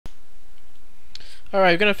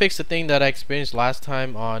Alright, we're gonna fix the thing that I experienced last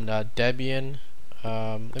time on Debian.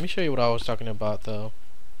 Let me show you what I was talking about though.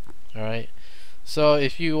 Alright, so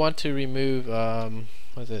if you want to remove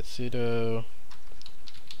what is it, sudo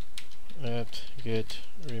apt-get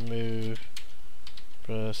remove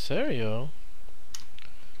Presario.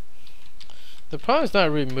 The problem is not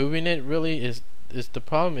removing it really, is the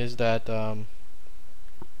problem is that you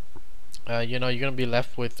know, you're gonna be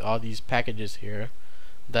left with all these packages here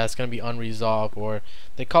that's going to be unresolved, or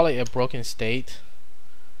they call it a broken state,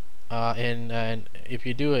 and if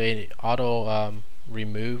you do a auto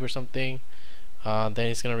remove or something, then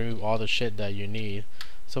it's going to remove all the shit that you need.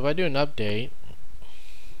 So if I do an update,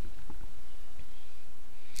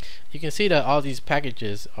 you can see that all these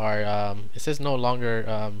packages are it says no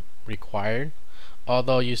longer required,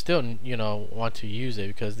 although you still, you know, want to use it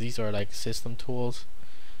because these are like system tools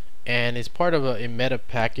and it's part of a meta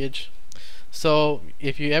package. So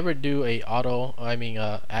if you ever do a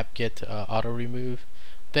apt-get auto remove,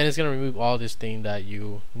 then it's gonna remove all this thing that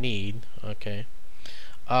you need. Okay.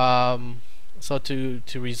 So to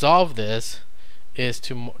resolve this is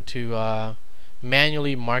to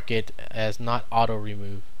manually mark it as not auto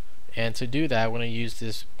remove, and to do that we're gonna use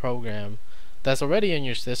this program that's already in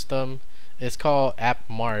your system. It's called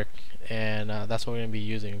Apt-Mark, and that's what we're gonna be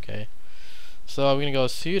using. Okay. So we're gonna go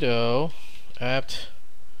sudo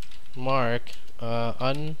apt-mark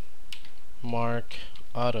unmarkauto.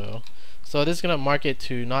 So this is gonna mark it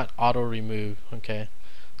to not auto remove. Okay,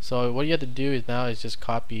 so what you have to do is now is just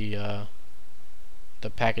copy the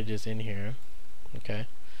packages in here. Okay,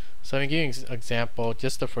 so I'm giving an example,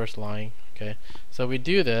 just the first line. Okay, so we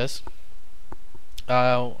do this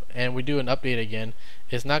and we do an update again.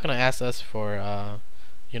 It's not gonna ask us for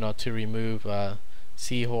you know, to remove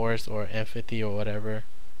seahorse or M50 or whatever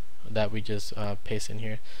that we just paste in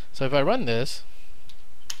here. So if I run this,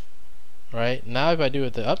 right now, if I do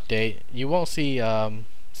the update, you won't see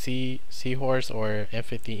seahorse or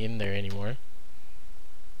M50 in there anymore.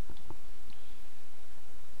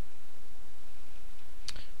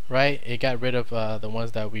 Right, it got rid of the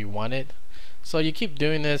ones that we wanted. So you keep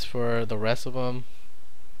doing this for the rest of them.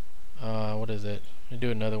 What is it? Let me do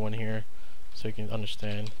another one here so you can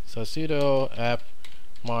understand. So sudo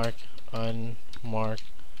apt-mark unmarkauto,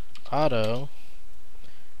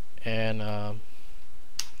 and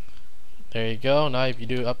there you go. Now if you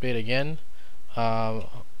do update again,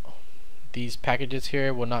 these packages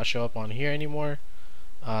here will not show up on here anymore,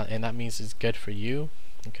 and that means it's good for you.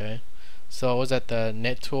 Okay, so it was at the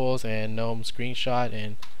NetTools and GNOME screenshot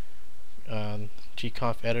and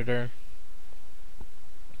gconf editor.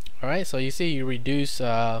 Alright, so you see you reduce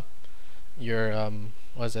your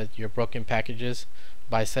your broken packages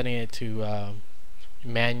by setting it to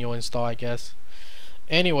manual install, I guess.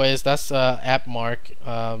 Anyways, that's Apt-Mark.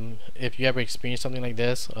 If you ever experience something like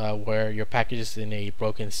this where your package is in a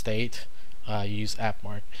broken state, use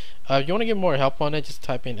Apt-Mark. If you want to get more help on it, just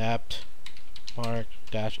type in apt-mark-h,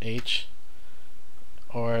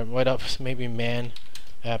 or wait up, maybe man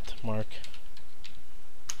apt-mark,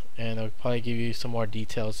 and it'll probably give you some more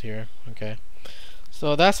details here. Okay,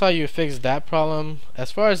 so that's how you fix that problem.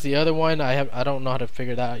 As far as the other one, I don't know how to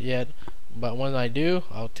figure that out yet, but when I do,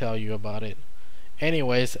 I'll tell you about it.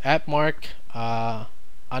 Anyways, Apt-Mark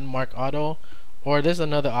unmarkauto, or there's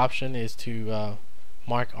another option is to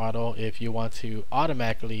markauto if you want to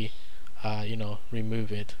automatically you know,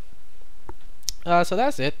 remove it. So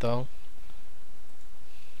that's it though.